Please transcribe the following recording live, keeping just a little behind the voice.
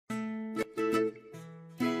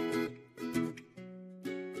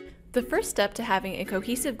The first step to having a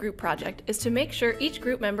cohesive group project is to make sure each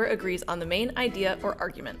group member agrees on the main idea or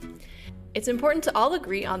argument. It's important to all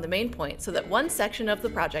agree on the main point so that one section of the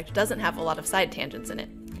project doesn't have a lot of side tangents in it.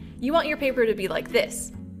 You want your paper to be like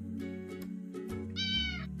this,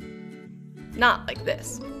 not like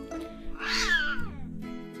this.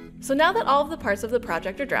 So now that all of the parts of the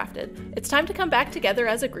project are drafted, it's time to come back together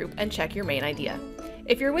as a group and check your main idea.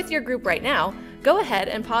 If you're with your group right now, go ahead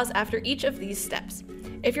and pause after each of these steps.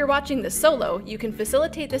 If you're watching this solo, you can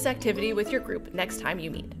facilitate this activity with your group next time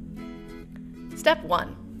you meet. Step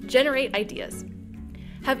 1. Generate ideas.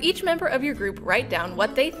 Have each member of your group write down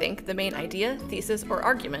what they think the main idea, thesis, or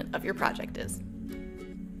argument of your project is.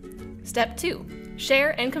 Step 2.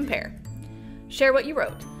 Share and compare. Share what you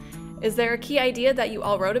wrote. Is there a key idea that you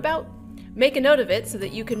all wrote about? Make a note of it so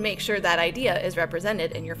that you can make sure that idea is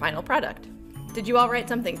represented in your final product. Did you all write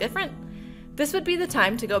something different? This would be the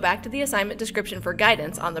time to go back to the assignment description for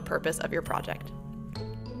guidance on the purpose of your project.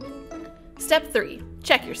 Step 3.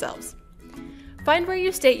 Check yourselves. Find where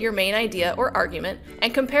you state your main idea or argument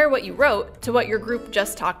and compare what you wrote to what your group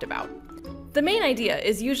just talked about. The main idea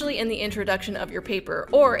is usually in the introduction of your paper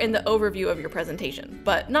or in the overview of your presentation,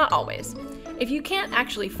 but not always. If you can't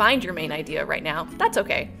actually find your main idea right now, that's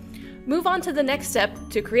okay. Move on to the next step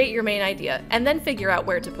to create your main idea and then figure out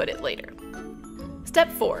where to put it later.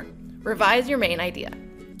 Step 4. Revise your main idea.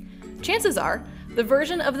 Chances are, the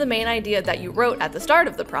version of the main idea that you wrote at the start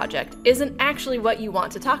of the project isn't actually what you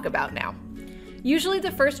want to talk about now. Usually the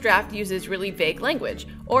first draft uses really vague language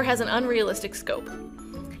or has an unrealistic scope.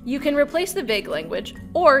 You can replace the vague language,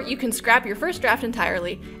 or you can scrap your first draft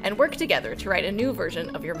entirely and work together to write a new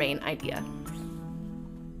version of your main idea.